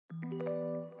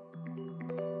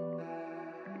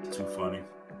too funny.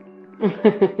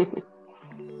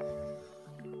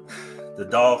 The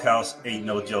doghouse ain't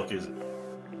no joke, is it?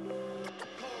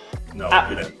 No,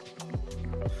 it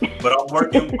ain't. But I'm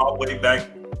working my way back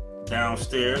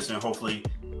downstairs, and hopefully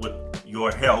with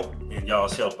your help and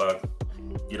y'all's help, I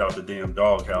get out the damn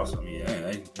doghouse. I mean,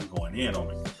 they going in on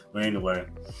me. But anyway.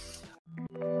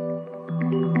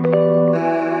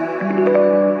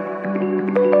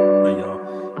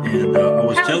 And I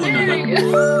was telling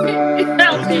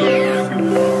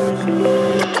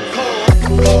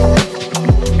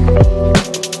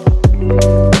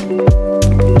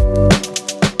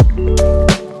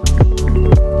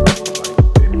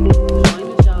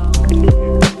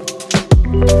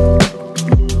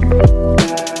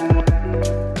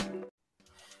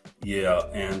yeah,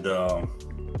 and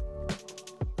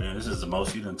man, this is the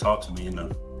most you done talked to me in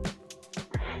the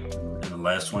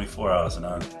last 24 hours, and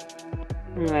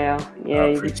well, yeah,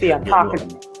 you see, I'm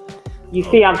talking. You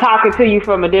see, I'm talking to you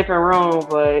from a different room,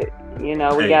 but you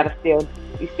know, we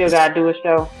still gotta do a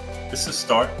show. It's a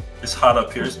start. It's hot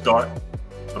up here. It's dark,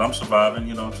 but I'm surviving.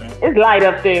 You know what I'm saying? It's light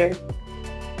up there.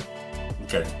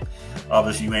 Okay.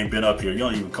 Obviously, you ain't been up here. You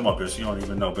don't even come up here, so you don't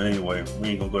even know. But anyway, we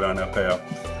ain't gonna go down that path.